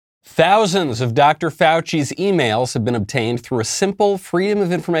Thousands of Dr. Fauci's emails have been obtained through a simple Freedom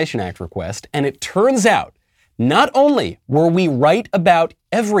of Information Act request, and it turns out not only were we right about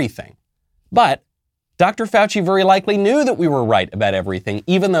everything, but Dr. Fauci very likely knew that we were right about everything,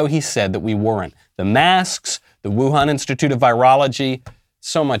 even though he said that we weren't. The masks, the Wuhan Institute of Virology,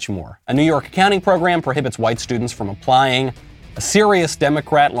 so much more. A New York accounting program prohibits white students from applying. A serious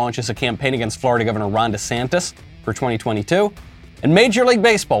Democrat launches a campaign against Florida Governor Ron DeSantis for 2022. And Major League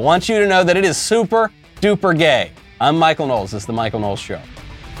Baseball wants you to know that it is super duper gay. I'm Michael Knowles. This is The Michael Knowles Show.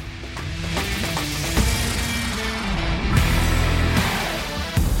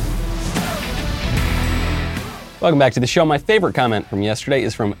 Welcome back to the show. My favorite comment from yesterday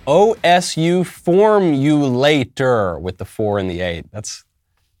is from OSU Formulator with the 4 and the 8. That's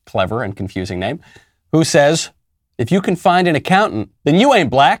a clever and confusing name. Who says, if you can find an accountant, then you ain't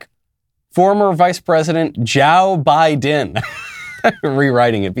black. Former Vice President Joe Biden.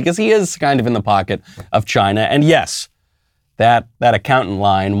 Rewriting it because he is kind of in the pocket of China. And yes, that accountant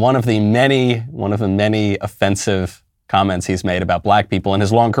line, one of the many offensive comments he's made about black people in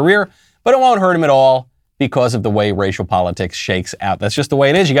his long career, but it won't hurt him at all because of the way racial politics shakes out. That's just the way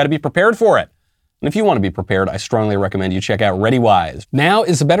it is. You got to be prepared for it. And if you want to be prepared, I strongly recommend you check out ReadyWise. Now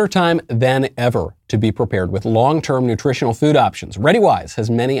is a better time than ever to be prepared with long-term nutritional food options. ReadyWise has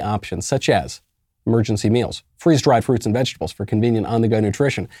many options such as emergency meals, freeze-dried fruits and vegetables for convenient on-the-go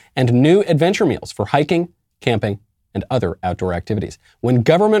nutrition, and new adventure meals for hiking, camping, and other outdoor activities. When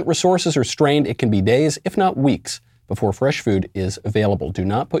government resources are strained, it can be days, if not weeks, before fresh food is available. Do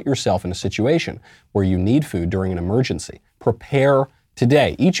not put yourself in a situation where you need food during an emergency. Prepare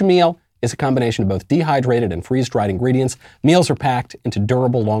today. Each meal is a combination of both dehydrated and freeze-dried ingredients. Meals are packed into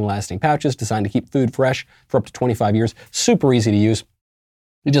durable, long-lasting pouches designed to keep food fresh for up to 25 years. Super easy to use.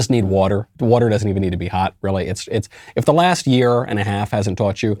 You just need water. The water doesn't even need to be hot, really. It's if the last year and a half hasn't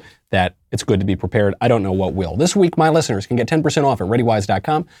taught you that it's good to be prepared, I don't know what will. This week, my listeners can get 10% off at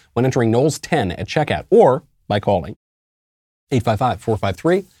ReadyWise.com when entering Knowles10 at checkout or by calling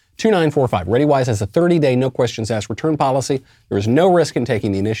 855-453-2945. ReadyWise has a 30-day, no questions asked return policy. There is no risk in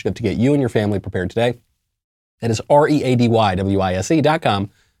taking the initiative to get you and your family prepared today. That is ReadyWise.com.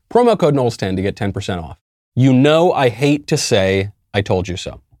 Promo code Knowles10 to get 10% off. You know I hate to say I told you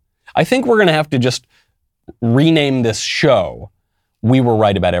so. I think we're going to have to just rename this show We Were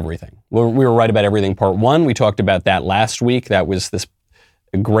Right About Everything. We were right about everything part 1. We talked about that last week. That was this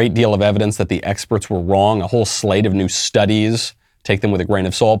great deal of evidence that the experts were wrong. A whole slate of new studies. Take them with a grain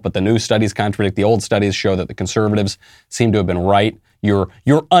of salt, but the new studies contradict the old studies, show that the conservatives seem to have been right. Your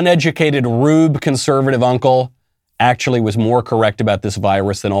uneducated rube conservative uncle actually was more correct about this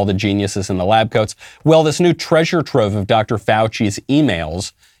virus than all the geniuses in the lab coats. Well, this new treasure trove of Dr. Fauci's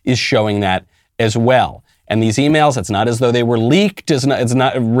emails is showing that as well. And these emails, it's not as though they were leaked. It's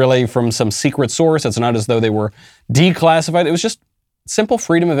not really from some secret source. It's not as though they were declassified. It was just simple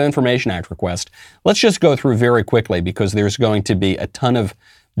Freedom of Information Act request. Let's just go through very quickly because there's going to be a ton of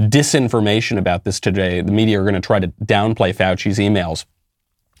disinformation about this today. The media are going to try to downplay Fauci's emails.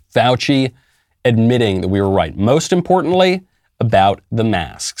 Fauci admitting that we were right. Most importantly, about the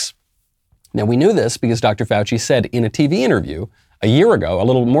masks. Now, we knew this because Dr. Fauci said in a TV interview a year ago, a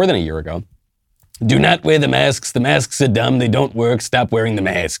little more than a year ago, do not wear the masks. The masks are dumb. They don't work. Stop wearing the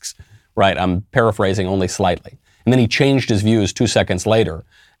masks. Right, I'm paraphrasing only slightly. And then he changed his views 2 seconds later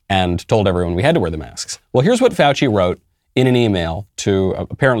and told everyone we had to wear the masks. Well, here's what Fauci wrote in an email to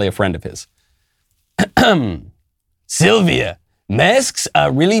apparently a friend of his. Sylvia, masks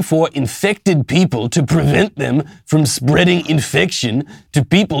are really for infected people to prevent them from spreading infection to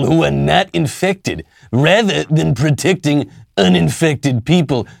people who are not infected, rather than protecting uninfected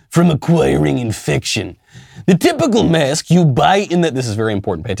people from acquiring infection. The typical mask you buy in this is very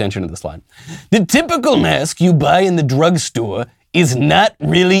important, pay attention to this line. The typical mask you buy in the drugstore is not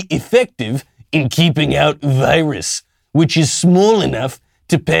really effective in keeping out virus, which is small enough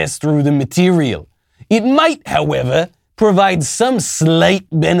to pass through the material. It might, however, provide some slight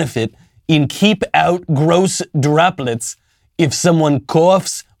benefit in keep out gross droplets if someone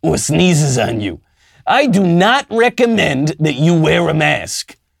coughs or sneezes on you. I do not recommend that you wear a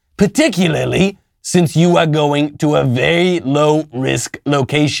mask, particularly since you are going to a very low-risk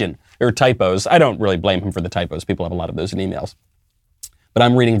location. There are typos. I don't really blame him for the typos. People have a lot of those in emails. But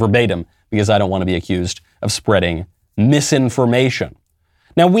I'm reading verbatim because I don't want to be accused of spreading misinformation.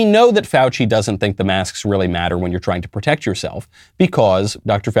 Now, we know that Fauci doesn't think the masks really matter when you're trying to protect yourself because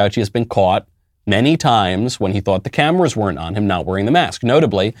Dr. Fauci has been caught many times when he thought the cameras weren't on him not wearing the mask.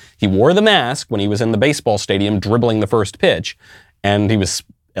 Notably, he wore the mask when he was in the baseball stadium dribbling the first pitch, and he was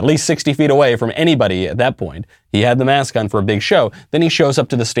at least 60 feet away from anybody at that point. He had the mask on for a big show. Then he shows up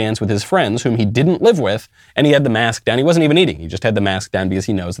to the stands with his friends, whom he didn't live with, and he had the mask down. He wasn't even eating. He just had the mask down because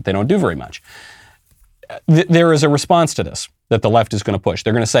he knows that they don't do very much. There is a response to this that the left is going to push.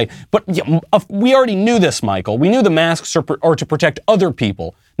 They're going to say, but we already knew this, Michael. We knew the masks are to protect other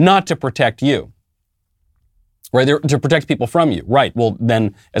people, not to protect you. Right? They're to protect people from you. Right. Well,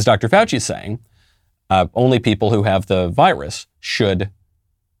 then, as Dr. Fauci is saying, only people who have the virus should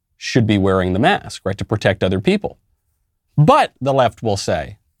be wearing the mask, right, to protect other people. But, the left will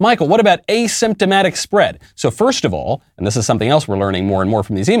say, Michael, what about asymptomatic spread? So first of all, and this is something else we're learning more and more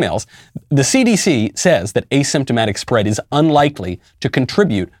from these emails, the CDC says that asymptomatic spread is unlikely to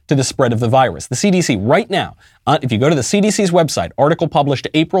contribute to the spread of the virus. The CDC right now, if you go to the CDC's website, article published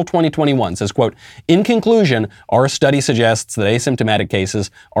April 2021 says, quote, in conclusion, our study suggests that asymptomatic cases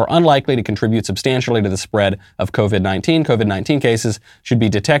are unlikely to contribute substantially to the spread of COVID-19. COVID-19 cases should be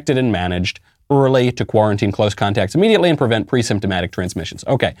detected and managed early, to quarantine close contacts immediately and prevent pre-symptomatic transmissions.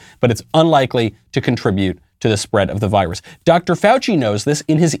 Okay, but it's unlikely to contribute to the spread of the virus. Dr. Fauci knows this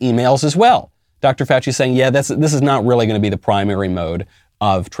in his emails as well. Dr. Fauci is saying, yeah, this is not really going to be the primary mode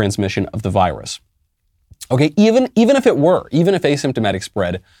of transmission of the virus. Okay, even if asymptomatic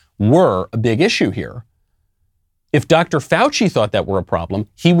spread were a big issue here, if Dr. Fauci thought that were a problem,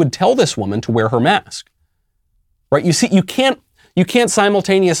 he would tell this woman to wear her mask. Right? You see, you can't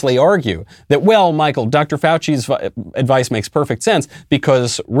simultaneously argue that, well, Michael, Dr. Fauci's advice makes perfect sense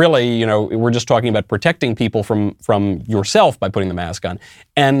because really, we're just talking about protecting people from yourself by putting the mask on,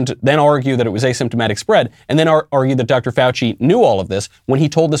 and then argue that it was asymptomatic spread, and then argue that Dr. Fauci knew all of this when he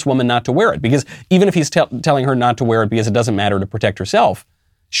told this woman not to wear it. Because even if he's telling her not to wear it because it doesn't matter to protect herself,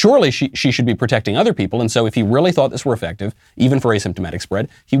 surely she should be protecting other people. And so if he really thought this were effective, even for asymptomatic spread,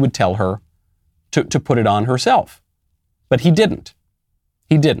 he would tell her to put it on herself. But he didn't.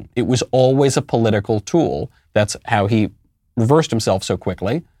 He didn't. It was always a political tool. That's how he reversed himself so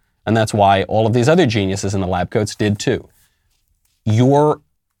quickly. And that's why all of these other geniuses in the lab coats did too. Your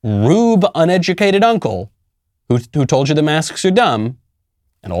rube, uneducated uncle who told you the masks are dumb,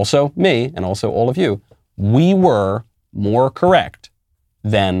 and also me, and also all of you, we were more correct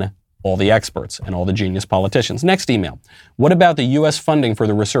than all the experts and all the genius politicians. Next email. What about the U.S. funding for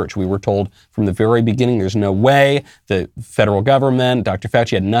the research? We were told from the very beginning there's no way. The federal government, Dr.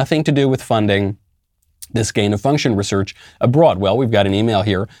 Fauci, had nothing to do with funding this gain-of-function research abroad. Well, we've got an email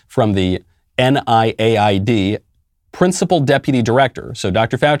here from the NIAID principal deputy director. So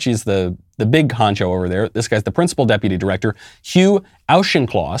Dr. Fauci's the big honcho over there. This guy's the principal deputy director, Hugh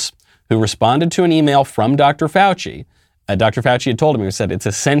Auchincloss, who responded to an email from Dr. Fauci. Dr. Fauci had told him, he said, it's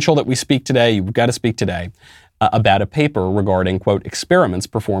essential that we speak today, you've got to speak today, about a paper regarding, quote, experiments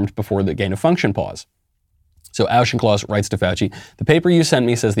performed before the gain-of-function pause. So Auchincloss writes to Fauci, the paper you sent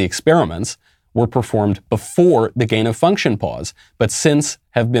me says the experiments were performed before the gain-of-function pause, but since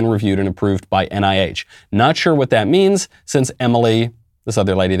have been reviewed and approved by NIH. Not sure what that means, since Emily, this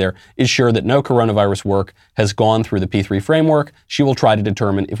other lady there, is sure that no coronavirus work has gone through the P3 framework. She will try to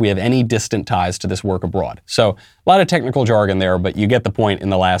determine if we have any distant ties to this work abroad. So a lot of technical jargon there, but you get the point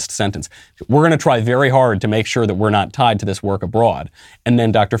in the last sentence. We're going to try very hard to make sure that we're not tied to this work abroad. And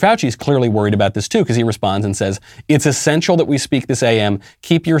then Dr. Fauci is clearly worried about this too, because he responds and says, it's essential that we speak this AM.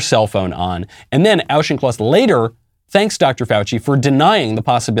 Keep your cell phone on. And then Auchincloss later thanks Dr. Fauci for denying the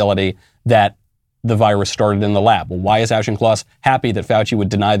possibility that the virus started in the lab. Well, why is Auchincloss happy that Fauci would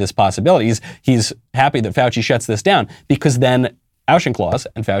deny this possibility? He's happy that Fauci shuts this down because then Auchincloss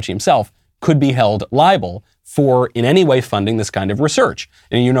and Fauci himself could be held liable for in any way funding this kind of research.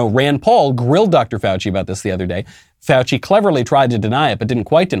 And Rand Paul grilled Dr. Fauci about this the other day. Fauci cleverly tried to deny it, but didn't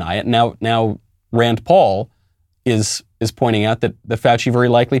quite deny it. Now Rand Paul is pointing out that Fauci very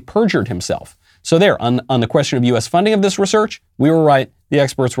likely perjured himself. So there, on the question of U.S. funding of this research, we were right, the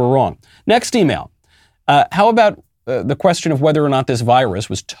experts were wrong. Next email. How about the question of whether or not this virus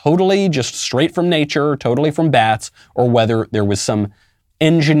was totally just straight from nature, totally from bats, or whether there was some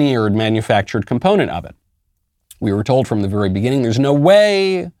engineered, manufactured component of it? We were told from the very beginning, there's no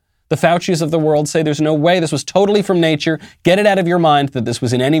way. The Faucis of the world say there's no way this was totally from nature. Get it out of your mind that this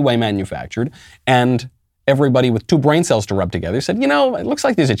was in any way manufactured. And everybody with two brain cells to rub together said, it looks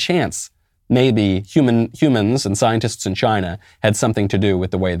like there's a chance maybe humans and scientists in China had something to do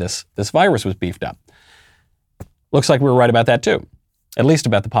with the way this virus was beefed up. Looks like we were right about that too, at least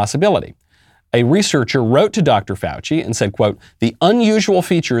about the possibility. A researcher wrote to Dr. Fauci and said, quote, the unusual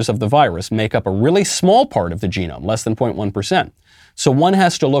features of the virus make up a really small part of the genome, less than 0.1%. So one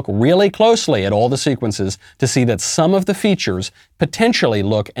has to look really closely at all the sequences to see that some of the features potentially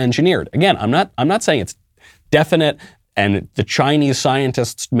look engineered. Again, I'm not saying it's definite and the Chinese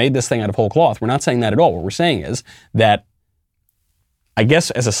scientists made this thing out of whole cloth. We're not saying that at all. What we're saying is that, I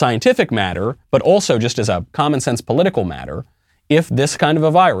guess as a scientific matter, but also just as a common sense political matter, if this kind of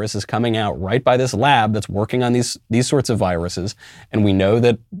a virus is coming out right by this lab that's working on these sorts of viruses, and we know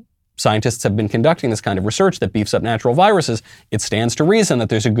that scientists have been conducting this kind of research that beefs up natural viruses, it stands to reason that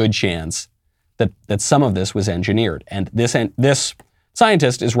there's a good chance that some of this was engineered. And this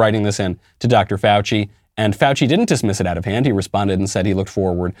scientist is writing this in to Dr. Fauci, and Fauci didn't dismiss it out of hand. He responded and said he looked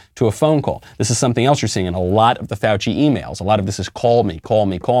forward to a phone call. This is something else you're seeing in a lot of the Fauci emails. A lot of this is call me, call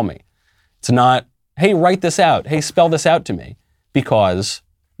me, call me. It's not, hey, write this out. Hey, spell this out to me, because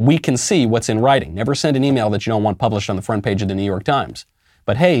we can see what's in writing. Never send an email that you don't want published on the front page of the New York Times.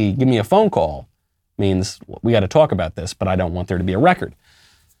 But hey, give me a phone call means we got to talk about this, but I don't want there to be a record.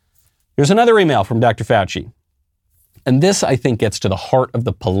 There's another email from Dr. Fauci. And this, I think, gets to the heart of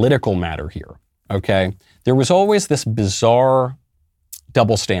the political matter here, okay? There was always this bizarre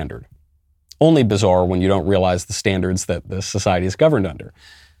double standard. Only bizarre when you don't realize the standards that the society is governed under.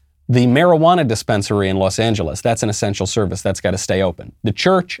 The marijuana dispensary in Los Angeles, that's an essential service. That's got to stay open. The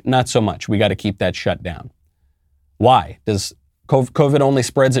church, not so much. We got to keep that shut down. Why? Does COVID only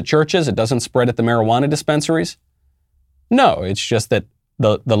spreads at churches? It doesn't spread at the marijuana dispensaries? No, it's just that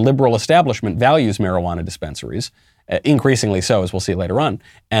the liberal establishment values marijuana dispensaries, increasingly so, as we'll see later on,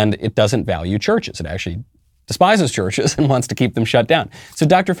 and it doesn't value churches. It actually despises churches and wants to keep them shut down. So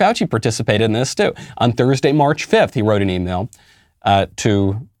Dr. Fauci participated in this too. On Thursday, March 5th, he wrote an email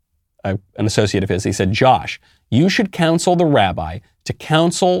to an associate of his. He said, Josh, you should counsel the rabbi to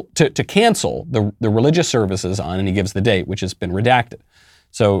cancel the religious services on, and he gives the date, which has been redacted.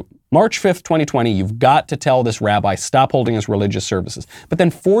 So March 5th, 2020, you've got to tell this rabbi, stop holding his religious services. But then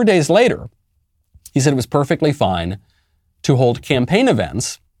 4 days later, he said it was perfectly fine to hold campaign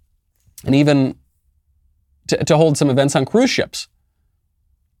events and even to hold some events on cruise ships.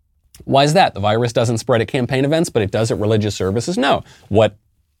 Why is that? The virus doesn't spread at campaign events, but it does at religious services? No. What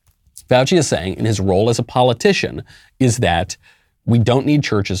Fauci is saying in his role as a politician is that we don't need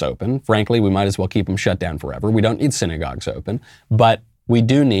churches open. Frankly, we might as well keep them shut down forever. We don't need synagogues open, but we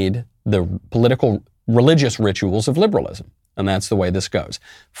do need the political, religious rituals of liberalism. And that's the way this goes.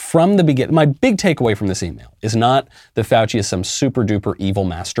 From the beginning, my big takeaway from this email is not that Fauci is some super duper evil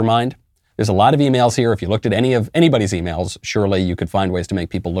mastermind. There's a lot of emails here. If you looked at anybody's emails, surely you could find ways to make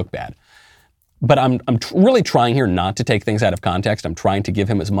people look bad. But I'm really trying here not to take things out of context. I'm trying to give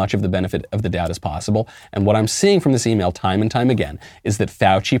him as much of the benefit of the doubt as possible. And what I'm seeing from this email time and time again is that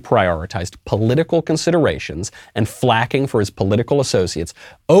Fauci prioritized political considerations and flacking for his political associates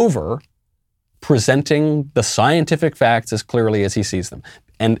over presenting the scientific facts as clearly as he sees them.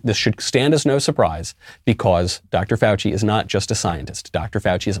 And this should stand as no surprise, because Dr. Fauci is not just a scientist. Dr.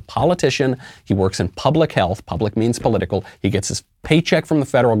 Fauci is a politician. He works in public health. Public means political. He gets his paycheck from the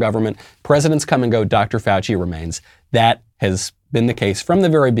federal government. Presidents come and go. Dr. Fauci remains. That has been the case from the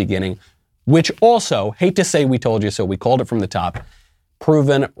very beginning, which also, hate to say we told you so, we called it from the top,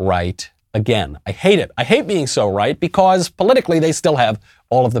 proven right again. I hate it. I hate being so right, because politically they still have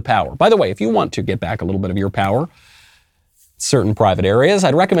all of the power. By the way, if you want to get back a little bit of your power, certain private areas,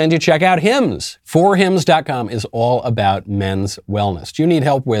 I'd recommend you check out Hims. 4hims.com is all about men's wellness. Do you need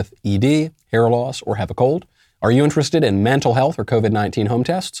help with ED, hair loss, or have a cold? Are you interested in mental health or COVID-19 home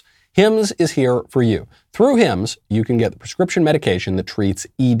tests? Hims is here for you. Through Hims, you can get the prescription medication that treats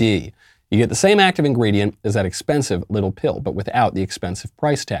ED. You get the same active ingredient as that expensive little pill, but without the expensive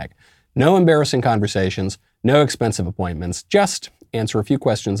price tag. No embarrassing conversations, no expensive appointments, just answer a few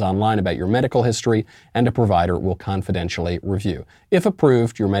questions online about your medical history, and a provider will confidentially review. If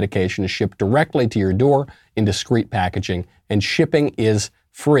approved, your medication is shipped directly to your door in discreet packaging, and shipping is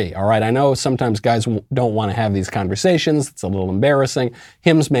free. All right, I know sometimes guys don't want to have these conversations. It's a little embarrassing.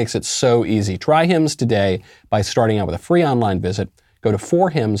 Hims makes it so easy. Try Hims today by starting out with a free online visit. Go to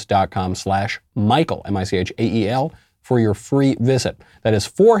 4hims.com/Michael, Michael, for your free visit. That is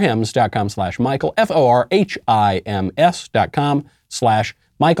 4hims.com/Michael,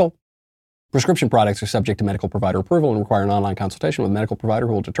 FORHIMS.com/Michael. Prescription products are subject to medical provider approval and require an online consultation with a medical provider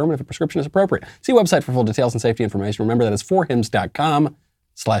who will determine if a prescription is appropriate. See website for full details and safety information. Remember that it's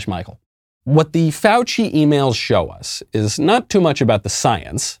 4hims.com/Michael. What the Fauci emails show us is not too much about the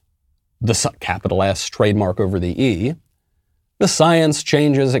science, the capital S trademark over the E. The science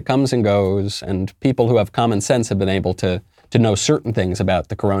changes, it comes and goes, and people who have common sense have been able to know certain things about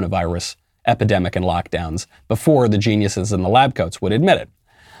the coronavirus epidemic and lockdowns before the geniuses in the lab coats would admit it.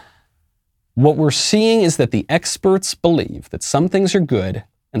 What we're seeing is that the experts believe that some things are good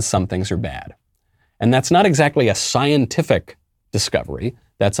and some things are bad. And that's not exactly a scientific discovery.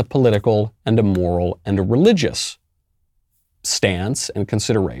 That's a political and a moral and a religious stance and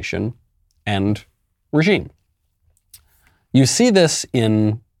consideration and regime. You see this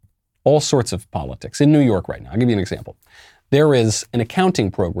in all sorts of politics. In New York right now, I'll give you an example. There is an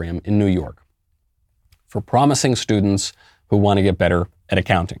accounting program in New York for promising students who want to get better at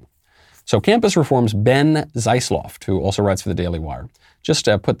accounting. So Campus Reform's Ben Zeisloft, who also writes for the Daily Wire, just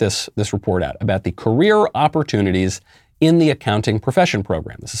put this report out about the career opportunities in the accounting profession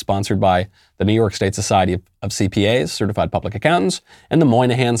program. This is sponsored by the New York State Society of CPAs, Certified Public Accountants, and the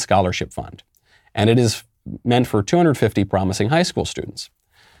Moynihan Scholarship Fund. And it is meant for 250 promising high school students.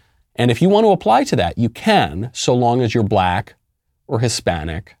 And if you want to apply to that, you can, so long as you're Black or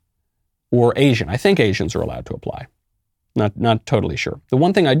Hispanic or Asian. I think Asians are allowed to apply. Not totally sure. The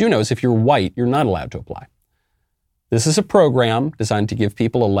one thing I do know is if you're white, you're not allowed to apply. This is a program designed to give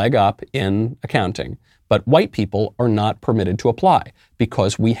people a leg up in accounting, but white people are not permitted to apply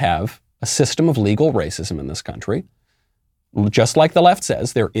because we have a system of legal racism in this country. Just like the left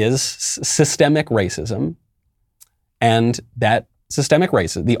says, there is systemic racism, and that systemic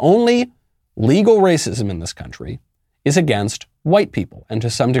racism, the only legal racism in this country, is against white people and to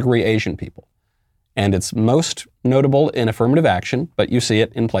some degree Asian people. And it's most notable in affirmative action, but you see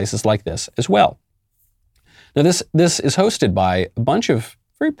it in places like this as well. Now, this is hosted by a bunch of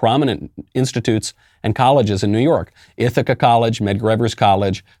very prominent institutes and colleges in New York. Ithaca College, Medgar Evers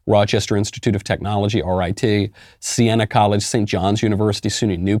College, Rochester Institute of Technology, RIT, Siena College, St. John's University,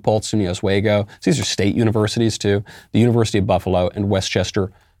 SUNY New Paltz, SUNY Oswego. These are state universities too. The University of Buffalo and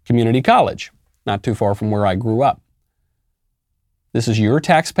Westchester Community College, not too far from where I grew up. This is your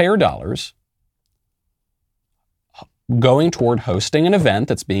taxpayer dollars going toward hosting an event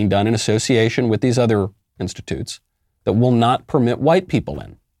that's being done in association with these other institutes that will not permit white people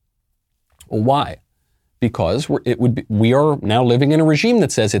in. Well, why? Because we are now living in a regime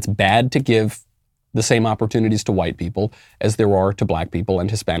that says it's bad to give the same opportunities to white people as there are to Black people and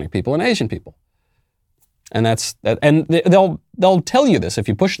Hispanic people and Asian people. And they'll tell you this if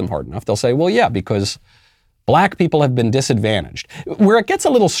you push them hard enough. They'll say, well, yeah, because Black people have been disadvantaged. Where it gets a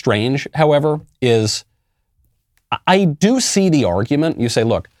little strange, however, is I do see the argument. You say,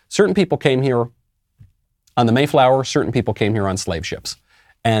 look, certain people came here on the Mayflower, certain people came here on slave ships.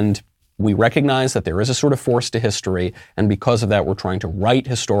 And we recognize that there is a sort of force to history, and because of that, we're trying to right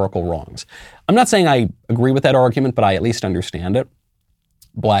historical wrongs. I'm not saying I agree with that argument, but I at least understand it.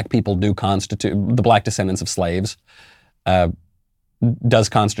 Black people do constitute, the Black descendants of slaves does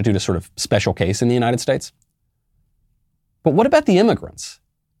constitute a sort of special case in the United States. But what about the immigrants?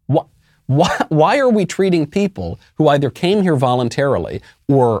 Why are we treating people who either came here voluntarily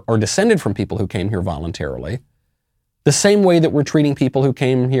or are descended from people who came here voluntarily the same way that we're treating people who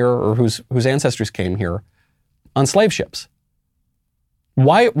came here or whose ancestors came here on slave ships?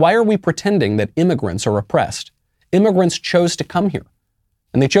 Why are we pretending that immigrants are oppressed? Immigrants chose to come here,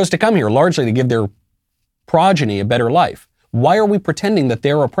 and they chose to come here largely to give their progeny a better life. Why are we pretending that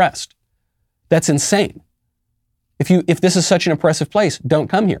they're oppressed? That's insane. If this is such an oppressive place, don't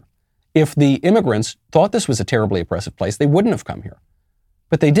come here. If the immigrants thought this was a terribly oppressive place, they wouldn't have come here.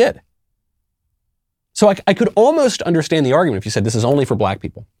 But they did. So I could almost understand the argument if you said this is only for Black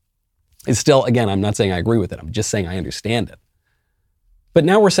people. It's still, again, I'm not saying I agree with it. I'm just saying I understand it. But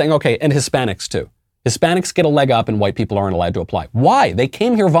now we're saying, okay, and Hispanics too. Hispanics get a leg up and white people aren't allowed to apply. Why? They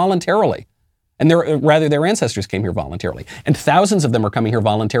came here voluntarily. And their ancestors came here voluntarily. And thousands of them are coming here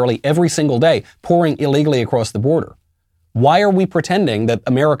voluntarily every single day, pouring illegally across the border. Why are we pretending that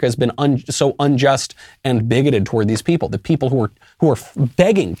America has been so unjust and bigoted toward these people, the people who are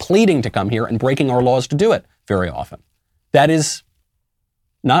begging, pleading to come here and breaking our laws to do it very often? That is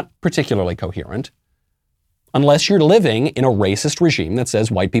not particularly coherent unless you're living in a racist regime that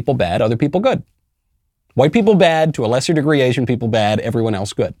says white people bad, other people good. White people bad, to a lesser degree Asian people bad, everyone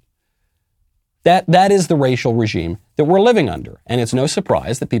else good. That is the racial regime that we're living under. And it's no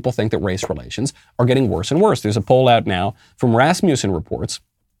surprise that people think that race relations are getting worse and worse. There's a poll out now from Rasmussen Reports,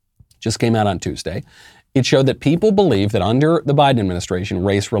 just came out on Tuesday. It showed that people believe that under the Biden administration,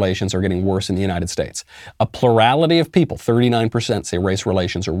 race relations are getting worse in the United States. A plurality of people, 39%, say race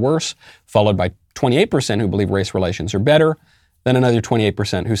relations are worse, followed by 28% who believe race relations are better, then another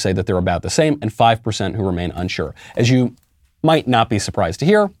 28% who say that they're about the same, and 5% who remain unsure. As you might not be surprised to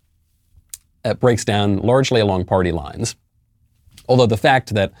hear, it breaks down largely along party lines. Although the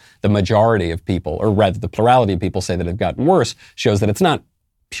fact that the majority of people, or rather the plurality of people say that it's gotten worse, shows that it's not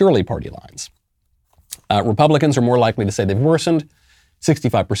purely party lines. Republicans are more likely to say they've worsened,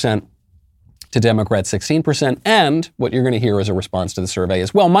 65% to Democrats, 16%. And what you're going to hear as a response to the survey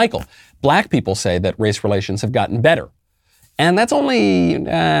is, well, Michael, Black people say that race relations have gotten better. And that's only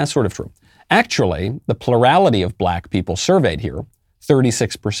sort of true. Actually, the plurality of black people surveyed here,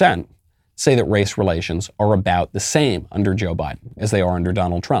 36%, say that race relations are about the same under Joe Biden as they are under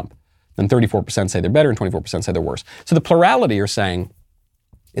Donald Trump. Then 34% say they're better and 24% say they're worse. So the plurality are saying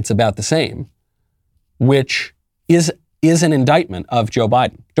it's about the same, which is an indictment of Joe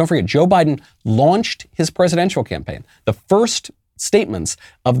Biden. Don't forget, Joe Biden launched his presidential campaign. The first statements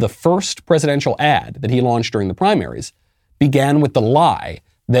of the first presidential ad that he launched during the primaries began with the lie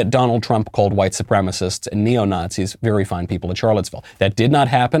that Donald Trump called white supremacists and neo-Nazis very fine people in Charlottesville. That did not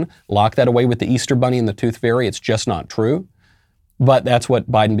happen. Lock that away with the Easter Bunny and the Tooth Fairy. It's just not true. But that's what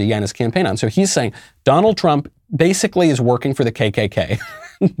Biden began his campaign on. So he's saying Donald Trump basically is working for the KKK.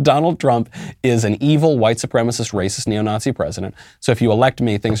 Donald Trump is an evil, white supremacist, racist, neo-Nazi president. So if you elect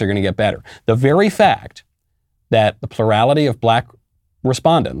me, things are going to get better. The very fact that the plurality of black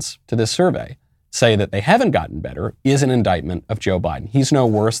respondents to this survey say that they haven't gotten better is an indictment of Joe Biden. He's no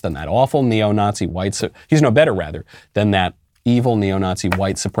worse than that awful neo-Nazi he's no better, rather, than that evil neo-Nazi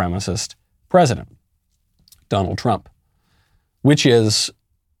white supremacist president, Donald Trump, which is,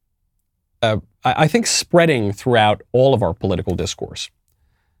 I think, spreading throughout all of our political discourse.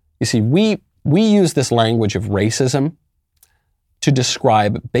 You see, we use this language of racism to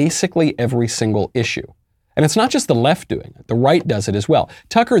describe basically every single issue. And it's not just the left doing it. The right does it as well.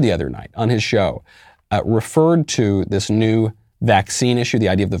 Tucker the other night on his show referred to this new vaccine issue, the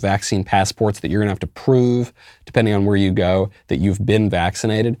idea of the vaccine passports that you're going to have to prove, depending on where you go, that you've been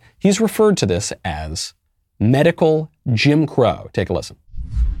vaccinated. He's referred to this as medical Jim Crow. Take a listen.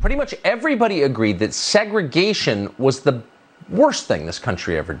 Pretty much everybody agreed that segregation was the worst thing this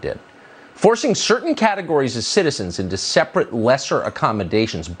country ever did. Forcing certain categories of citizens into separate, lesser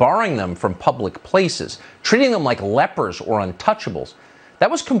accommodations, barring them from public places, treating them like lepers or untouchables, that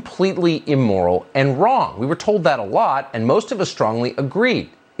was completely immoral and wrong. We were told that a lot, and most of us strongly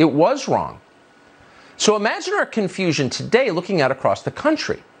agreed. It was wrong. So imagine our confusion today looking out across the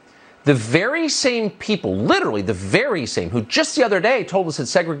country. The very same people, literally the very same, who just the other day told us that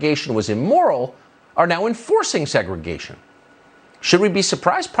segregation was immoral, are now enforcing segregation. Should we be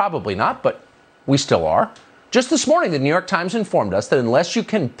surprised? Probably not, but we still are. Just this morning, the New York Times informed us that unless you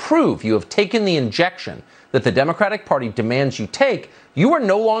can prove you have taken the injection that the Democratic Party demands you take, you are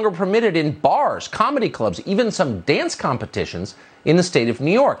no longer permitted in bars, comedy clubs, even some dance competitions in the state of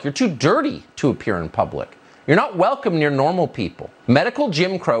New York. You're too dirty to appear in public. You're not welcome near normal people. Medical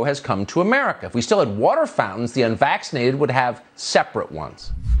Jim Crow has come to America. If we still had water fountains, the unvaccinated would have separate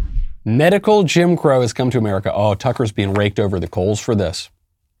ones. Medical Jim Crow has come to America. Oh, Tucker's being raked over the coals for this.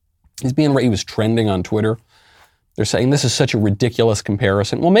 He was trending on Twitter. They're saying this is such a ridiculous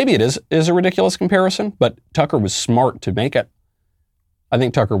comparison. Well, maybe it is a ridiculous comparison, but Tucker was smart to make it. I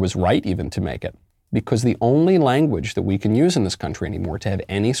think Tucker was right even to make it, because the only language that we can use in this country anymore to have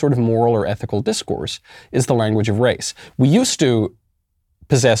any sort of moral or ethical discourse is the language of race. We used to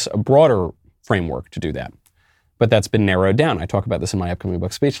possess a broader framework to do that, but that's been narrowed down. I talk about this in my upcoming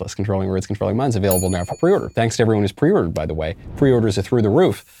book, Speechless, Controlling Words, Controlling Minds, available now for pre-order. Thanks to everyone who's pre-ordered, by the way. Pre-orders are through the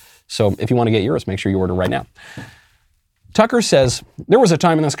roof. So if you want to get yours, make sure you order right now. Tucker says, there was a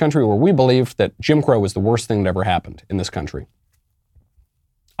time in this country where we believed that Jim Crow was the worst thing that ever happened in this country.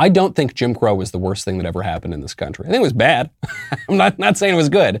 I don't think Jim Crow was the worst thing that ever happened in this country. I think it was bad. I'm not saying it was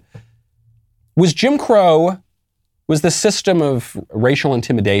good. Was Jim Crow, was the system of racial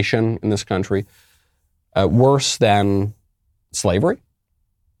intimidation in this country worse than slavery?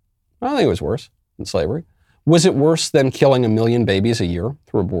 I don't think it was worse than slavery. Was it worse than killing 1 million babies a year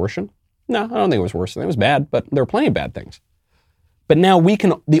through abortion? No, I don't think it was worse. It was bad, but there are plenty of bad things. But now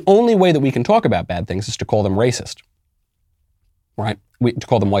the only way that we can talk about bad things is to call them racist, right? To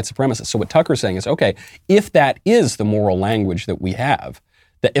call them white supremacists. So what Tucker's saying is, okay, if that is the moral language that we have,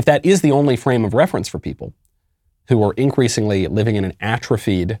 that if that is the only frame of reference for people who are increasingly living in an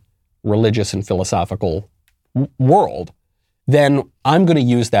atrophied religious and philosophical world, then I'm going to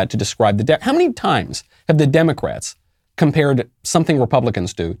use that to describe how many times have the Democrats compared something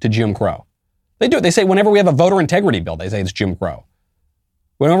Republicans do to Jim Crow? They do it. They say whenever we have a voter integrity bill, they say it's Jim Crow.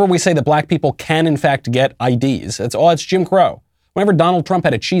 Whenever we say that black people can in fact get IDs, it's Jim Crow. Whenever Donald Trump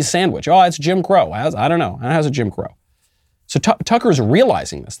had a cheese sandwich, it's Jim Crow. I don't know. How's it Jim Crow? So Tucker's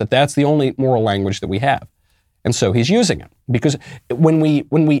realizing this, that that's the only moral language that we have. And so he's using it. Because when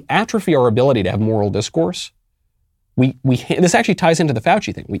we atrophy our ability to have moral discourse, this actually ties into the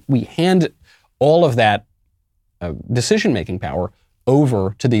Fauci thing. We hand all of that decision-making power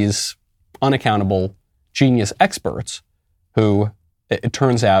over to these unaccountable genius experts who, it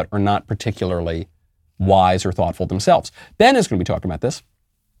turns out, are not particularly wise or thoughtful themselves. Ben is going to be talking about this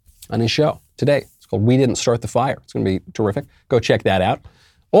on his show today. It's called We Didn't Start the Fire. It's going to be terrific. Go check that out.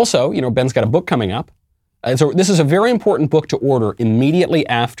 Also, Ben's got a book coming up. So this is a very important book to order immediately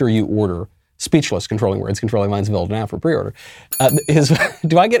after you order Speechless, Controlling Words, Controlling Minds, Available now for pre-order.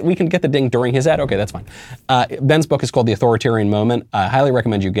 We can get the ding during his ad? Okay, that's fine. Ben's book is called The Authoritarian Moment. I highly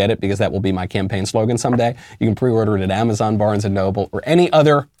recommend you get it because that will be my campaign slogan someday. You can pre-order it at Amazon, Barnes & Noble, or any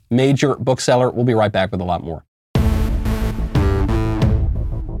other major bookseller. We'll be right back with a lot more.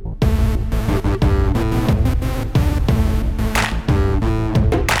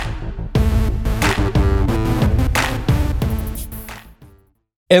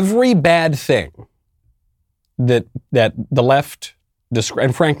 Every bad thing that the left,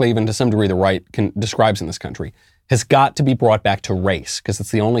 and frankly even to some degree the right, describes in this country has got to be brought back to race, because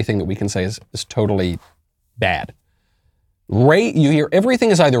it's the only thing that we can say is totally bad. You hear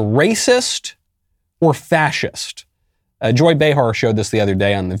everything is either racist or fascist. Joy Behar showed this the other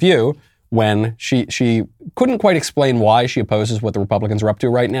day on The View when she couldn't quite explain why she opposes what the Republicans are up to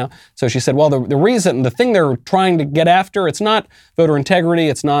right now. So she said, well, the thing they're trying to get after, it's not voter integrity,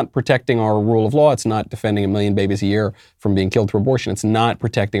 it's not protecting our rule of law, it's not defending 1 million babies a year from being killed through abortion, it's not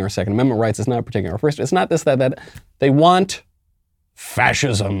protecting our Second Amendment rights, it's not protecting our First, it's not this, that. They want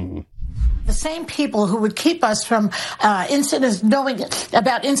fascism. The same people who would keep us from incidents, knowing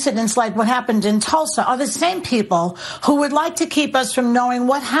about incidents like what happened in Tulsa, are the same people who would like to keep us from knowing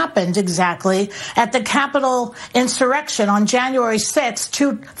what happened exactly at the Capitol insurrection on January 6,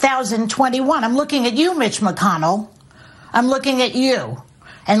 2021. I'm looking at you, Mitch McConnell. I'm looking at you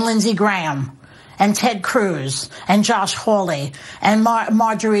and Lindsey Graham and Ted Cruz and Josh Hawley and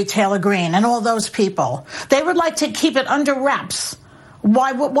Marjorie Taylor Greene and all those people. They would like to keep it under wraps.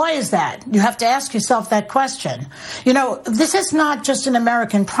 Why is that? You have to ask yourself that question. This is not just an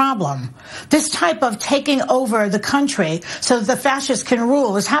American problem. This type of taking over the country so that the fascists can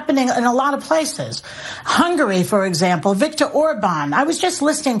rule is happening in a lot of places. Hungary, for example, Viktor Orban. I was just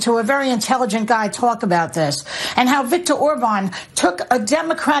listening to a very intelligent guy talk about this and how Viktor Orban took a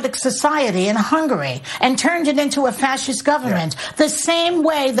democratic society in Hungary and turned it into a fascist government, the same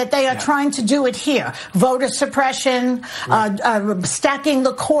way that they are trying to do it here. Voter suppression, stacking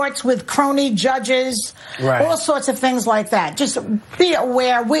the courts with crony judges, all sorts of things like that. Just be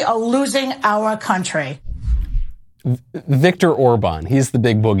aware, we are losing our country. Viktor Orban, he's the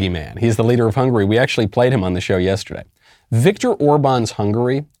big boogeyman. He's the leader of Hungary. We actually played him on the show yesterday. Viktor Orban's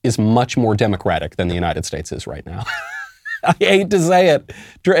Hungary is much more democratic than the United States is right now. I hate to say it.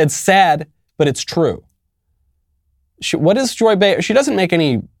 It's sad, but it's true. What is Joy Behar? She doesn't make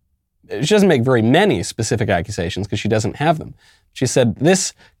very many specific accusations because she doesn't have them. She said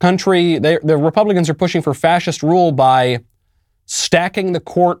this country, the Republicans are pushing for fascist rule by stacking the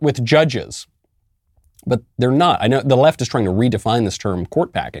court with judges. But they're not. I know the left is trying to redefine this term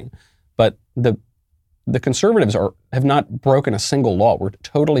court packing, but the conservatives have not broken a single law. We're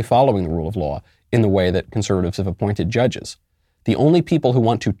totally following the rule of law in the way that conservatives have appointed judges. The only people who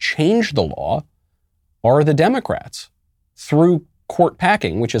want to change the law are the Democrats through court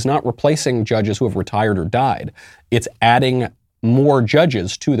packing, which is not replacing judges who have retired or died. It's adding more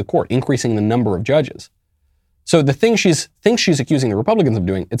judges to the court, increasing the number of judges. So the thing she's accusing the Republicans of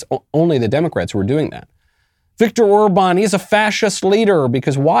doing, it's only the Democrats who are doing that. Viktor Orban, he's a fascist leader.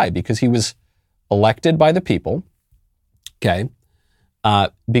 Because why? Because he was elected by the people. Okay.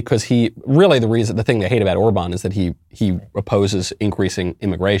 Because the thing they hate about Orban is that he opposes increasing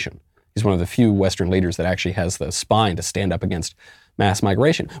immigration. He's one of the few Western leaders that actually has the spine to stand up against mass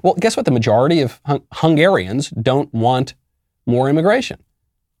migration. Well, guess what? The majority of Hungarians don't want more immigration.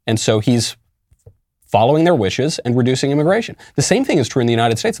 And so he's following their wishes and reducing immigration. The same thing is true in the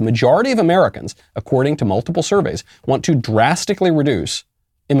United States. The majority of Americans, according to multiple surveys, want to drastically reduce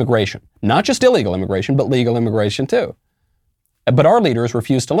immigration. Not just illegal immigration, but legal immigration too. But our leaders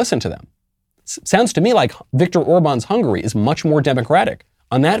refuse to listen to them. Sounds to me like Viktor Orban's Hungary is much more democratic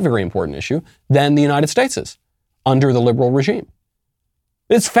on that very important issue than the United States is under the liberal regime.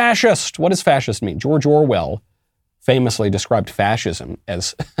 It's fascist. What does fascist mean? George Orwell famously described fascism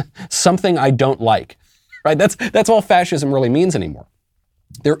as something I don't like. Right? That's all fascism really means anymore.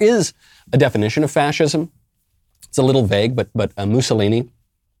 There is a definition of fascism. It's a little vague, but Mussolini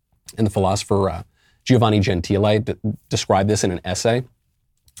and the philosopher Giovanni Gentile described this in an essay,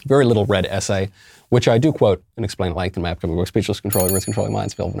 very little read essay, which I do quote and explain at length in my upcoming book, Speechless, Controlling Words, Controlling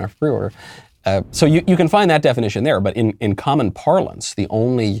Minds, available now for pre-order. So you can find that definition there, but in common parlance, the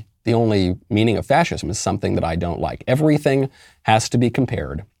only meaning of fascism is something that I don't like. Everything has to be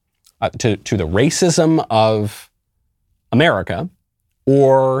compared to the racism of America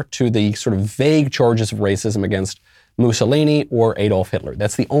or to the sort of vague charges of racism against Mussolini or Adolf Hitler.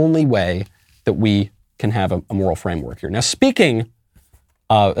 That's the only way that we can have a moral framework here. Now, speaking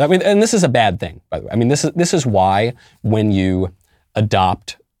And this is a bad thing, by the way. I mean, this is why when you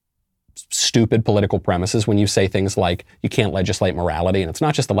adopt stupid political premises, when you say things like you can't legislate morality, and it's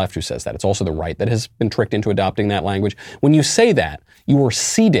not just the left who says that, it's also the right that has been tricked into adopting that language. When you say that, you are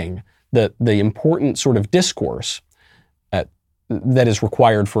ceding the important sort of discourse that is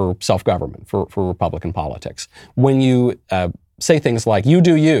required for self-government, for Republican politics. When you say things like, you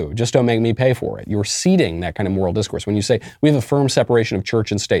do you, just don't make me pay for it, you're ceding that kind of moral discourse. When you say, we have a firm separation of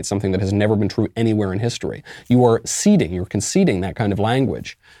church and state, something that has never been true anywhere in history, you are you're conceding that kind of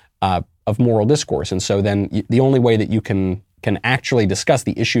language of moral discourse. And so then the only way that you can actually discuss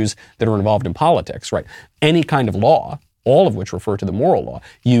the issues that are involved in politics, right, any kind of law, all of which refer to the moral law,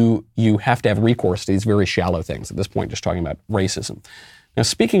 you have to have recourse to these very shallow things. At this point, just talking about racism. Now,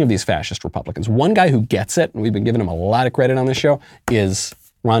 speaking of these fascist Republicans, one guy who gets it, and we've been giving him a lot of credit on this show, is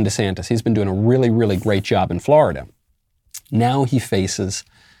Ron DeSantis. He's been doing a really, really great job in Florida. Now he faces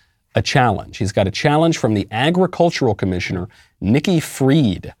a challenge. He's got a challenge from the agricultural commissioner, Nikki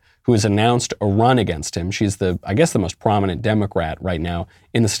Fried, who has announced a run against him. She's the most prominent Democrat right now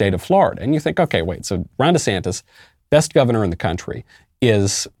in the state of Florida. And you think, okay, wait, so Ron DeSantis, best governor in the country,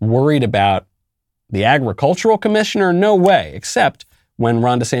 is worried about the agricultural commissioner? No way, except when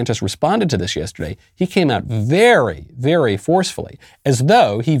Ron DeSantis responded to this yesterday, he came out very, very forcefully, as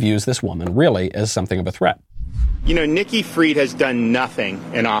though he views this woman really as something of a threat. You know, Nikki Fried has done nothing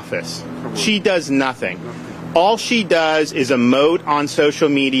in office. She does nothing. All she does is emote on social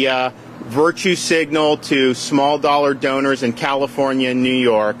media, virtue signal to small dollar donors in California and New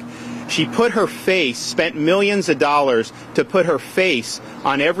York. She spent millions of dollars to put her face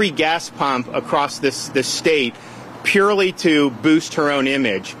on every gas pump across this state, purely to boost her own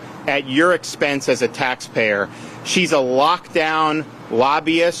image at your expense as a taxpayer. She's a lockdown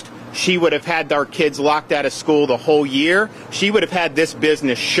lobbyist. She would have had our kids locked out of school the whole year. She would have had this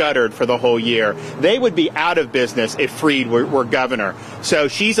business shuttered for the whole year. They would be out of business if Fried were governor. So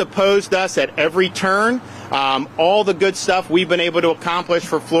she's opposed us at every turn. All the good stuff we've been able to accomplish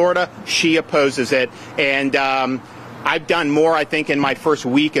for Florida, she opposes it. And I've done more, I think, in my first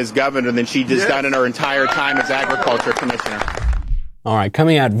week as governor than she has done in her entire time as agriculture commissioner. All right,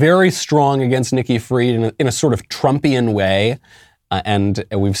 coming out very strong against Nikki Fried in a sort of Trumpian way. And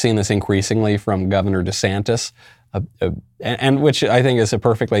we've seen this increasingly from Governor DeSantis, and which I think is a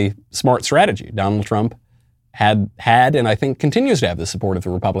perfectly smart strategy. Donald Trump had and I think continues to have the support of the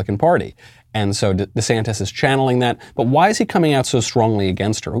Republican Party. And so DeSantis is channeling that. But why is he coming out so strongly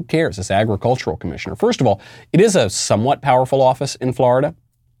against her? Who cares? As agricultural commissioner. First of all, it is a somewhat powerful office in Florida.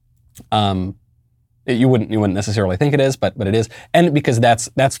 You wouldn't necessarily think it is, but it is. And because that's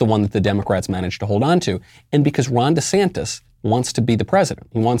the one that the Democrats managed to hold on to. And because Ron DeSantis wants to be the president.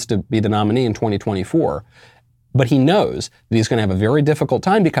 He wants to be the nominee in 2024. But he knows that he's going to have a very difficult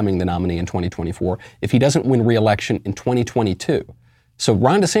time becoming the nominee in 2024 if he doesn't win re-election in 2022. So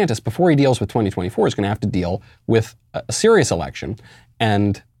Ron DeSantis, before he deals with 2024, is going to have to deal with a serious election.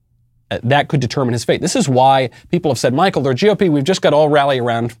 And that could determine his fate. This is why people have said, Michael, the GOP, we've just got to all rally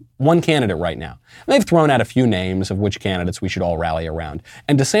around one candidate right now. And they've thrown out a few names of which candidates we should all rally around.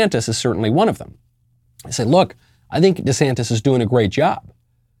 And DeSantis is certainly one of them. I say, look, I think DeSantis is doing a great job.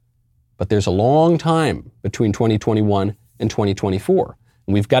 But there's a long time between 2021 and 2024.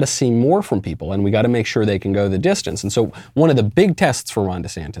 And we've got to see more from people, and we got to make sure they can go the distance. And so one of the big tests for Ron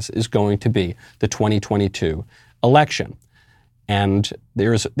DeSantis is going to be the 2022 election. And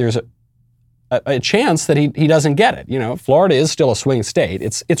there's a chance that he doesn't get it. You know, Florida is still a swing state.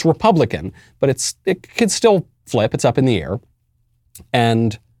 It's Republican, but it could still flip. It's up in the air.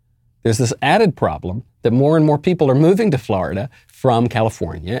 And there's this added problem that more and more people are moving to Florida from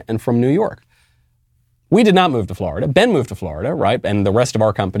California and from New York. We did not move to Florida. Ben moved to Florida, right? And the rest of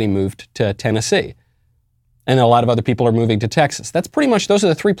our company moved to Tennessee. And a lot of other people are moving to Texas. That's pretty much, those are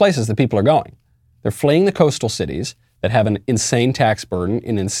the three places that people are going. They're fleeing the coastal cities that have an insane tax burden,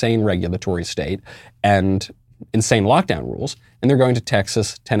 an insane regulatory state, and insane lockdown rules. And they're going to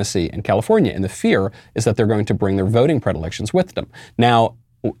Texas, Tennessee, and California. And the fear is that they're going to bring their voting predilections with them. Now,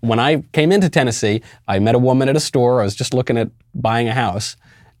 when I came into Tennessee, I met a woman at a store. I was just looking at buying a house,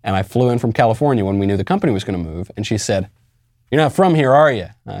 and I flew in from California when we knew the company was going to move. And she said, "You're not from here, are you?"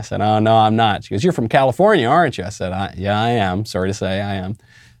 I said, "Oh, no, I'm not." She goes, "You're from California, aren't you?" I said, "Yeah, I am. Sorry to say, I am."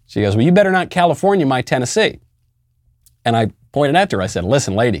 She goes, "Well, you better not California my Tennessee." And I pointed at her. I said,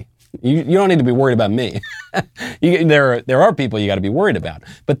 "Listen, lady, you don't need to be worried about me. There are people you got to be worried about.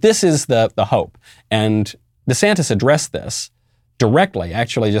 But this is the hope." And DeSantis addressed this directly,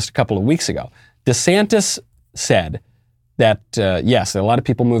 actually, just a couple of weeks ago. DeSantis said that, yes, there are a lot of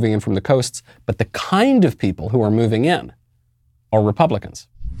people moving in from the coasts, but the kind of people who are moving in are Republicans.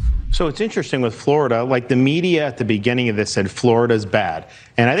 So it's interesting with Florida, like the media at the beginning of this said Florida's bad.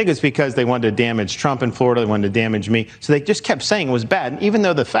 And I think it's because they wanted to damage Trump in Florida, they wanted to damage me. So they just kept saying it was bad. And even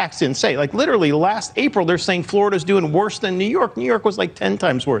though the facts didn't say, like literally last April, they're saying Florida's doing worse than New York. New York was like 10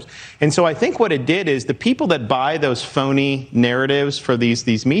 times worse. And so I think what it did is the people that buy those phony narratives for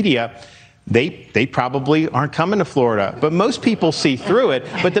these media, they probably aren't coming to Florida. But most people see through it.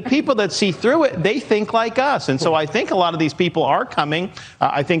 But the people that see through it, they think like us. And so I think a lot of these people are coming.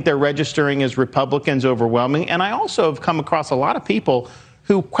 I think they're registering as Republicans overwhelming. And I also have come across a lot of people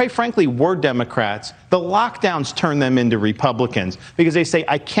who, quite frankly, were Democrats. The lockdowns turned them into Republicans because they say,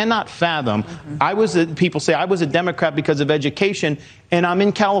 I cannot fathom. People say I was a Democrat because of education, and I'm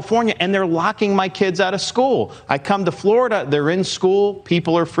in California, and they're locking my kids out of school. I come to Florida, they're in school,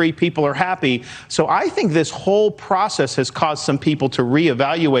 people are free, people are happy. So I think this whole process has caused some people to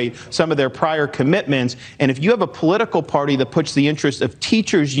reevaluate some of their prior commitments. And if you have a political party that puts the interests of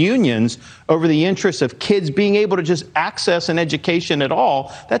teachers' unions over the interests of kids being able to just access an education at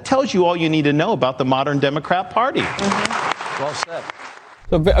all, that tells you all you need to know about the modern Democrat Party. Well said.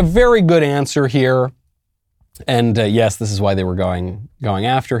 So a very good answer here. And yes, this is why they were going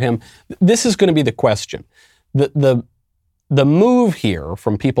after him. This is going to be the question. The move here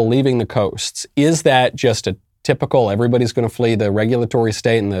from people leaving the coasts, is that just a typical everybody's going to flee the regulatory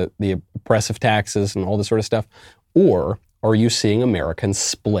state and the oppressive taxes and all this sort of stuff? Or are you seeing Americans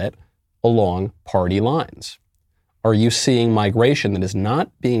split along party lines? Are you seeing migration that is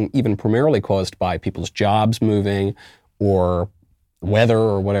not being even primarily caused by people's jobs moving or weather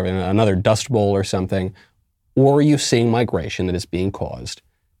or whatever, another dust bowl or something? Or are you seeing migration that is being caused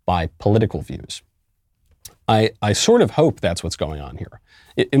by political views? I sort of hope that's what's going on here.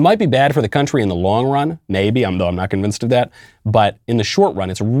 It might be bad for the country in the long run, maybe, though I'm not convinced of that. But in the short run,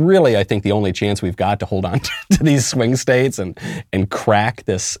 it's really, I think, the only chance we've got to hold on to these swing states and crack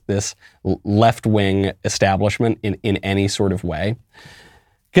this left-wing establishment in any sort of way.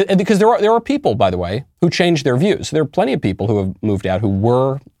 Because there are people, by the way, who changed their views. There are plenty of people who have moved out who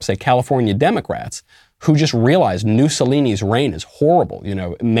were, say, California Democrats, who just realized Mussolini's reign is horrible. You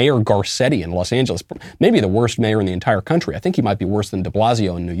know, Mayor Garcetti in Los Angeles, maybe the worst mayor in the entire country. I think he might be worse than de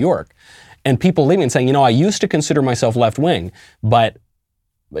Blasio in New York. And people leaving and saying, you know, I used to consider myself left-wing, but,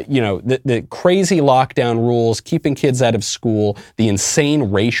 you know, the crazy lockdown rules, keeping kids out of school, the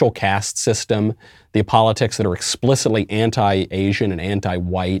insane racial caste system, the politics that are explicitly anti-Asian and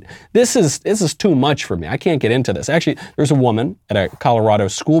anti-white. This is too much for me. I can't get into this. Actually, there's a woman at a Colorado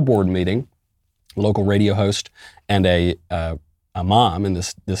school board meeting, local radio host, and a mom in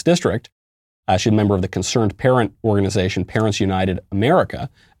this district. She's a member of the concerned parent organization, Parents United America.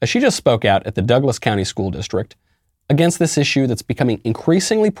 She just spoke out at the Douglas County School District against this issue that's becoming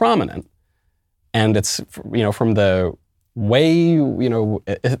increasingly prominent. And it's, you know, from the way, you know,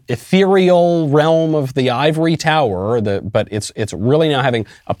 ethereal realm of the ivory tower, but it's really now having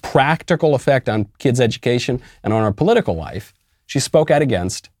a practical effect on kids' education and on our political life. She spoke out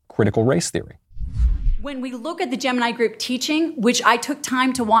against critical race theory. When we look at the Gemini Group teaching, which I took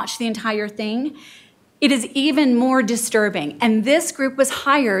time to watch the entire thing, it is even more disturbing. And this group was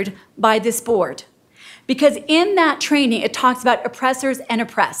hired by this board because in that training, it talks about oppressors and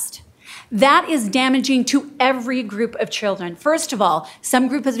oppressed. That is damaging to every group of children. First of all, some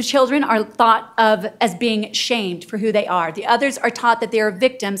groups of children are thought of as being shamed for who they are. The others are taught that they are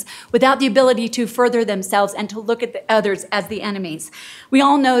victims without the ability to further themselves and to look at the others as the enemies. We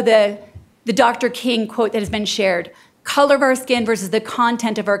all know the Dr. King quote that has been shared, color of our skin versus the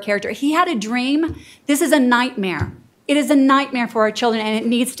content of our character. He had a dream. This is a nightmare. It is a nightmare for our children, and it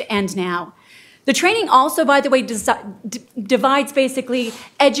needs to end now. The training also, by the way, divides basically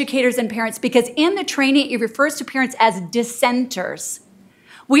educators and parents, because in the training, it refers to parents as dissenters.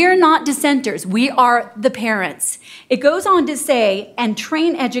 We are not dissenters. We are the parents. It goes on to say, and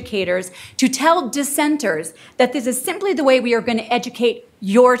train educators to tell dissenters that this is simply the way we are going to educate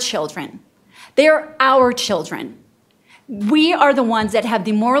your children. They are our children. We are the ones that have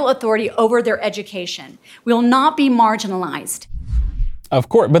the moral authority over their education. We will not be marginalized. Of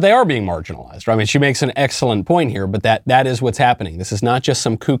course, but they are being marginalized. Right? I mean, she makes an excellent point here, but that is what's happening. This is not just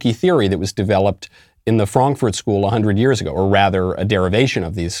some kooky theory that was developed in the Frankfurt School 100 years ago, or rather a derivation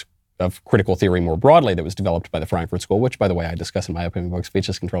of critical theory more broadly that was developed by the Frankfurt School, which, by the way, I discuss in my upcoming book,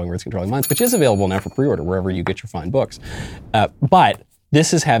 Speeches, Controlling Words, Controlling Minds, which is available now for pre-order wherever you get your fine books. But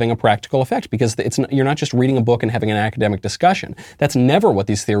this is having a practical effect because you're not just reading a book and having an academic discussion. That's never what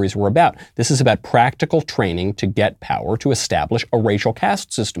these theories were about. This is about practical training to get power to establish a racial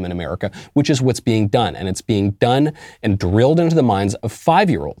caste system in America, which is what's being done. And it's being done and drilled into the minds of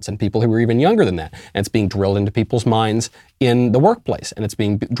 5-year-olds and people who are even younger than that. And it's being drilled into people's minds in the workplace. And it's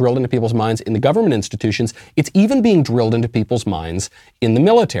being drilled into people's minds in the government institutions. It's even being drilled into people's minds in the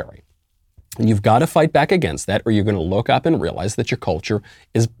military. And you've got to fight back against that, or you're going to look up and realize that your culture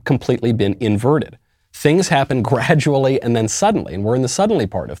has completely been inverted. Things happen gradually and then suddenly, and we're in the suddenly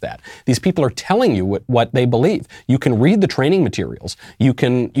part of that. These people are telling you what they believe. You can read the training materials. You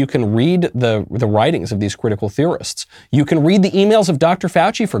can read the writings of these critical theorists. You can read the emails of Dr.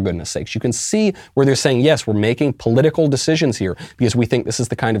 Fauci, for goodness sakes. You can see where they're saying, yes, we're making political decisions here because we think this is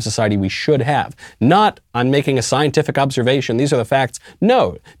the kind of society we should have. Not, I'm making a scientific observation, these are the facts.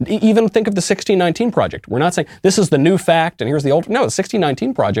 No, even think of the 1619 Project. We're not saying this is the new fact and here's the old. No, the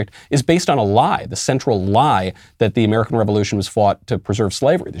 1619 Project is based on a lie, the central lie that the American Revolution was fought to preserve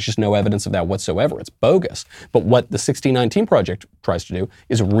slavery. There's just no evidence of that whatsoever. It's bogus. But what the 1619 Project tries to do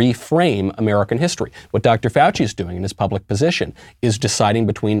is reframe American history. What Dr. Fauci is doing in his public position is deciding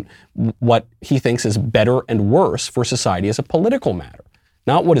between what he thinks is better and worse for society as a political matter.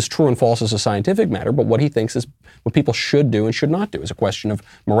 Not what is true and false as a scientific matter, but what he thinks is what people should do and should not do as a question of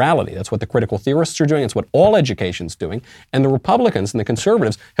morality. That's what the critical theorists are doing. It's what all education's doing. And the Republicans and the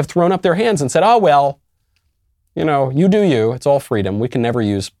conservatives have thrown up their hands and said, oh, well, you know, you do you. It's all freedom. We can never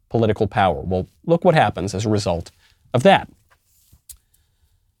use political power. Well, look what happens as a result of that.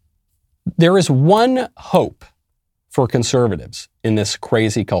 There is one hope for conservatives in this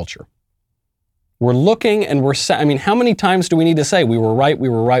crazy culture. We're looking and how many times do we need to say we were right, we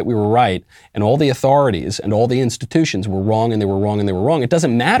were right, we were right, and all the authorities and all the institutions were wrong and they were wrong and they were wrong? It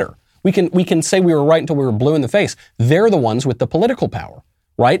doesn't matter. We can say we were right until we were blue in the face. They're the ones with the political power,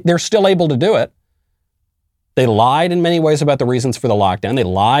 right? They're still able to do it. They lied in many ways about the reasons for the lockdown. They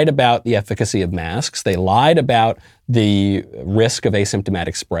lied about the efficacy of masks. They lied about the risk of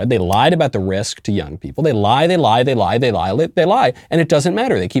asymptomatic spread. They lied about the risk to young people. They lie, and it doesn't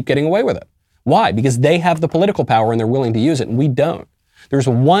matter. They keep getting away with it. Why? Because they have the political power and they're willing to use it, and we don't. There's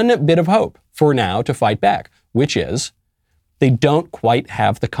one bit of hope for now to fight back, which is they don't quite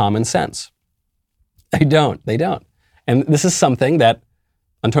have the common sense. They don't. And this is something that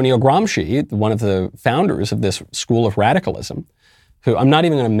Antonio Gramsci, one of the founders of this school of radicalism, who I'm not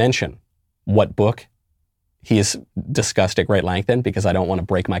even going to mention what book he has discussed at great length in because I don't want to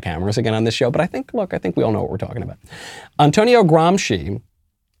break my cameras again on this show, but I think we all know what we're talking about. Antonio Gramsci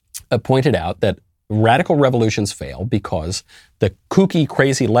pointed out that radical revolutions fail because the kooky,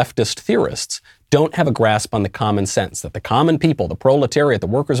 crazy leftist theorists don't have a grasp on the common sense, that the common people, the proletariat, the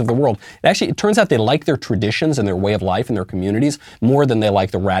workers of the world, it turns out they like their traditions and their way of life and their communities more than they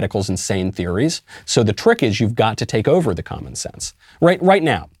like the radicals' insane theories. So the trick is you've got to take over the common sense. Right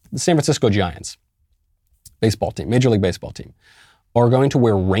now, the San Francisco Giants baseball team, Major League Baseball team, are going to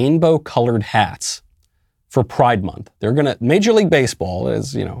wear rainbow-colored hats for Pride Month. Major League Baseball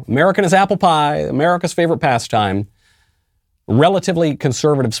is, American as apple pie, America's favorite pastime, relatively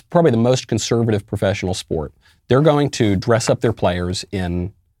conservative, probably the most conservative professional sport. They're going to dress up their players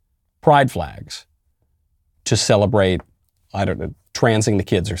in pride flags to celebrate, transing the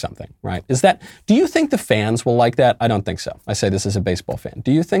kids or something, right? Do you think the fans will like that? I don't think so. I say this as a baseball fan.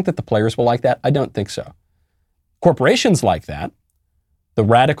 Do you think that the players will like that? I don't think so. Corporations like that. The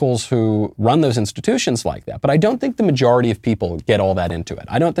radicals who run those institutions like that. But I don't think the majority of people get all that into it.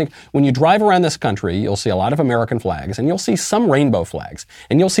 I don't think when you drive around this country, you'll see a lot of American flags and you'll see some rainbow flags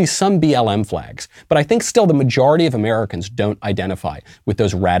and you'll see some BLM flags. But I think still the majority of Americans don't identify with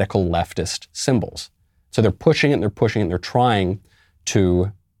those radical leftist symbols. So they're pushing it and they're pushing it and they're trying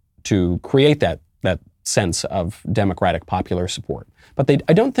to create that sense of democratic popular support. But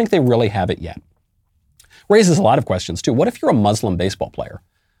I don't think they really have it yet. Raises a lot of questions too. What if you're a Muslim baseball player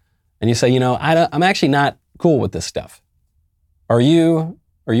and you say, I'm actually not cool with this stuff? Are you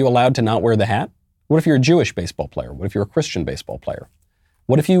allowed to not wear the hat? What if you're a Jewish baseball player? What if you're a Christian baseball player?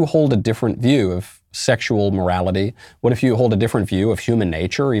 What if you hold a different view of sexual morality? What if you hold a different view of human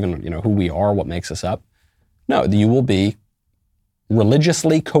nature, even, who we are, what makes us up? No, you will be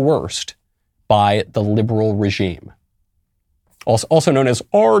religiously coerced by the liberal regime. Also known as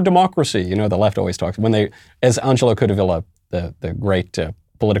our democracy. The left always talks, as Angelo Codevilla, the great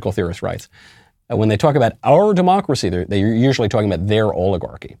political theorist writes, when they talk about our democracy, they're usually talking about their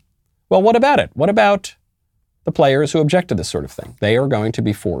oligarchy. Well, what about it? What about the players who object to this sort of thing? They are going to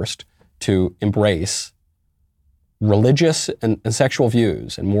be forced to embrace religious and sexual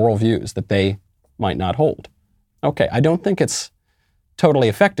views and moral views that they might not hold. Okay, I don't think it's totally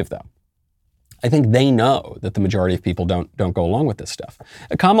effective, though. I think they know that the majority of people don't go along with this stuff.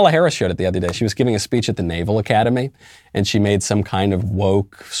 Kamala Harris showed it the other day. She was giving a speech at the Naval Academy, and she made some kind of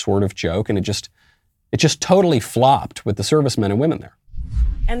woke sort of joke, and it just totally flopped with the servicemen and women there.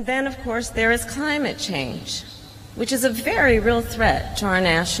 And then, of course, there is climate change, which is a very real threat to our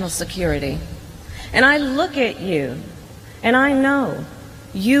national security. And I look at you, and I know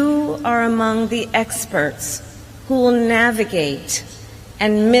you are among the experts who will navigate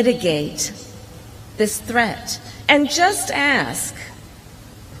and mitigate this threat. And just ask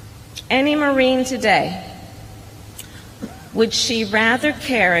any Marine today, would she rather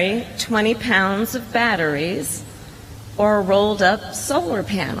carry 20 pounds of batteries or a rolled up solar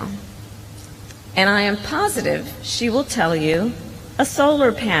panel? And I am positive she will tell you a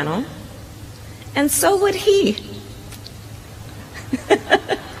solar panel, and so would he.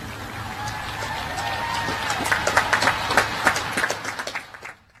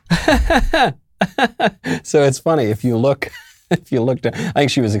 So it's funny, if you looked, I think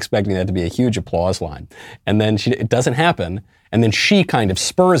she was expecting that to be a huge applause line. And then it doesn't happen. And then she kind of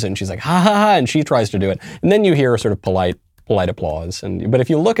spurs it, and she's like, ha ha ha, and she tries to do it. And then you hear sort of polite applause. But if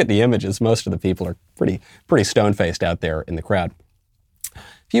you look at the images, most of the people are pretty stone-faced out there in the crowd.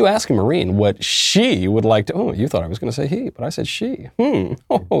 If you ask a Marine what she would like to, oh, you thought I was going to say he, but I said she.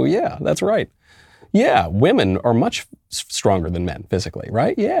 Oh yeah, that's right. Yeah, women are much stronger than men physically,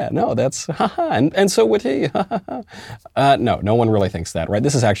 right? Yeah, no, that's ha-ha, and so would he. No one really thinks that, right?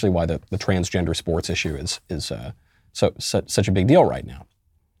 This is actually why the transgender sports issue is such a big deal right now.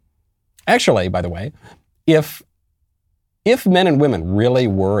 Actually, by the way, if men and women really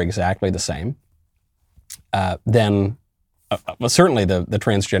were exactly the same, then certainly the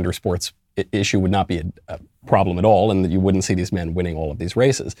transgender sports issue would not be a problem at all, and that you wouldn't see these men winning all of these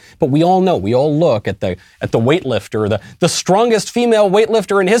races. But we all look at the weightlifter, the strongest female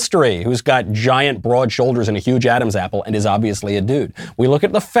weightlifter in history, who's got giant broad shoulders and a huge Adam's apple and is obviously a dude. We look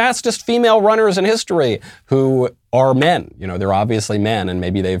at the fastest female runners in history who are men. You know, they're obviously men, and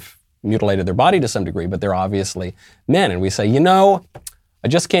maybe they've mutilated their body to some degree, but they're obviously men. And we say, I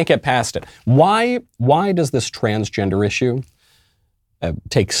just can't get past it. Why does this transgender issue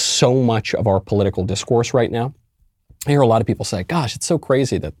take so much of our political discourse right now? I hear a lot of people say, gosh, it's so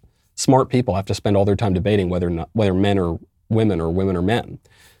crazy that smart people have to spend all their time debating whether men are women or women are men.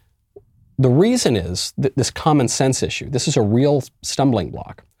 The reason is that this common sense issue, this is a real stumbling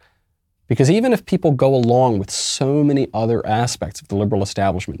block. Because even if people go along with so many other aspects of the liberal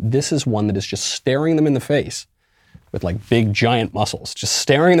establishment, this is one that is just staring them in the face with like big giant muscles, just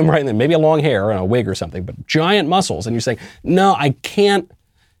staring them right in the, maybe a long hair and a wig or something, but giant muscles. And you're saying, no, I can't,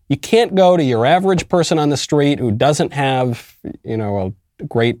 you can't go to your average person on the street who doesn't have, a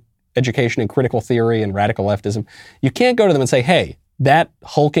great education in critical theory and radical leftism. You can't go to them and say, hey, that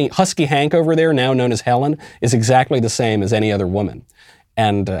hulking, husky Hank over there, now known as Helen, is exactly the same as any other woman.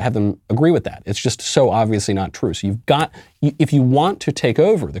 And have them agree with that. It's just so obviously not true. So you've got, if you want to take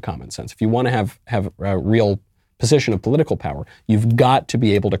over the common sense, if you want to have a real position of political power, you've got to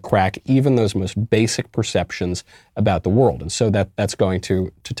be able to crack even those most basic perceptions about the world. And so that's going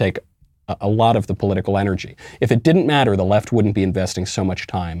to take a lot of the political energy. If it didn't matter, the left wouldn't be investing so much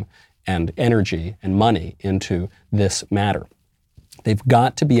time and energy and money into this matter. They've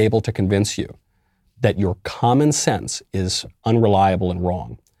got to be able to convince you that your common sense is unreliable and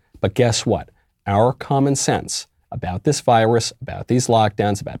wrong. But guess what? Our common sense about this virus, about these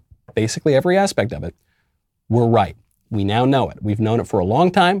lockdowns, about basically every aspect of it, we're right. We now know it. We've known it for a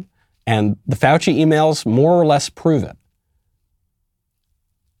long time, and the Fauci emails more or less prove it.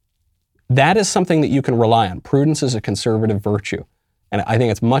 That is something that you can rely on. Prudence is a conservative virtue, and I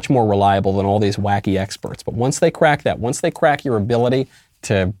think it's much more reliable than all these wacky experts. But once they crack that, once they crack your ability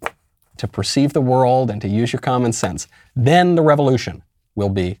to perceive the world and to use your common sense, then the revolution will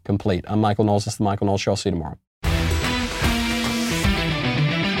be complete. I'm Michael Knowles. This is The Michael Knowles Show. I'll see you tomorrow.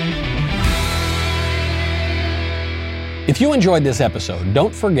 If you enjoyed this episode,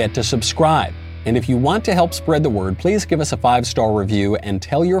 don't forget to subscribe. And if you want to help spread the word, please give us a 5-star review and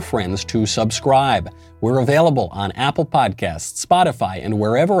tell your friends to subscribe. We're available on Apple Podcasts, Spotify, and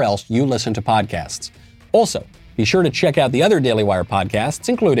wherever else you listen to podcasts. Also, be sure to check out the other Daily Wire podcasts,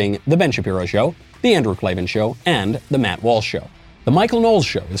 including The Ben Shapiro Show, The Andrew Klavan Show, and The Matt Walsh Show. The Michael Knowles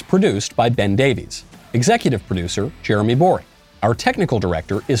Show is produced by Ben Davies. Executive producer, Jeremy Boring. Our technical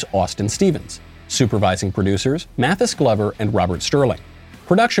director is Austin Stevens. Supervising producers, Mathis Glover and Robert Sterling.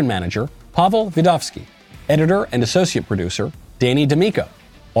 Production manager, Pavel Vidovsky. Editor and associate producer, Danny D'Amico.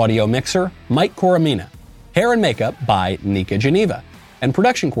 Audio mixer, Mike Coromina. Hair and makeup by Nika Geneva. And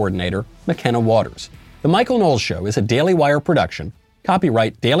production coordinator, McKenna Waters. The Michael Knowles Show is a Daily Wire production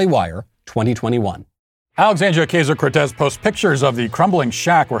Copyright Daily Wire 2021. Alexandria Ocasio-Cortez posts pictures of the crumbling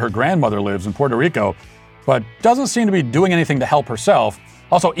shack where her grandmother lives in Puerto Rico, but doesn't seem to be doing anything to help herself.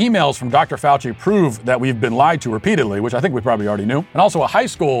 Also, emails from Dr. Fauci prove that we've been lied to repeatedly, which I think we probably already knew. And also, a high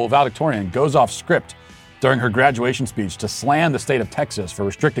school valedictorian goes off script during her graduation speech to slam the state of Texas for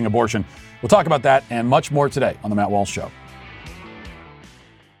restricting abortion. We'll talk about that and much more today on The Matt Walsh Show.